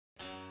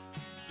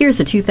Here's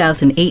a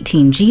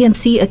 2018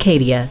 GMC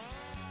ACADIA.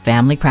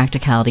 Family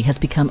practicality has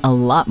become a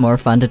lot more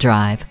fun to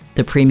drive.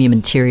 The premium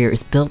interior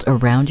is built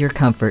around your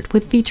comfort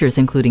with features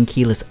including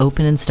keyless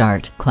open and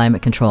start,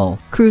 climate control,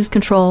 cruise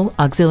control,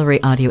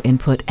 auxiliary audio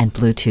input, and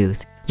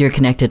Bluetooth. You're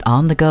connected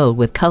on the go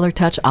with Color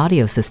Touch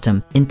audio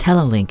system,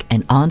 IntelliLink,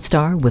 and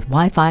OnStar with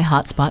Wi-Fi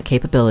hotspot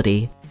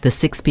capability. The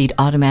 6-speed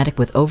automatic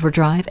with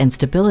overdrive and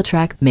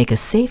StabiliTrak make a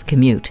safe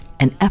commute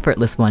an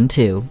effortless one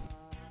too.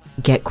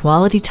 Get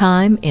quality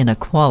time in a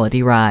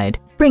quality ride.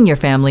 Bring your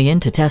family in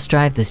to test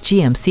drive this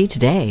GMC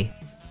today.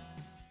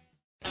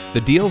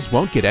 The deals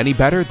won't get any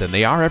better than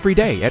they are every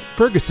day at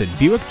Ferguson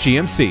Buick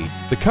GMC.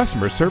 The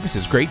customer service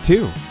is great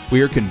too.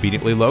 We are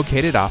conveniently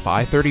located off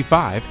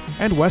I-35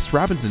 and West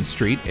Robinson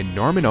Street in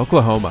Norman,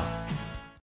 Oklahoma.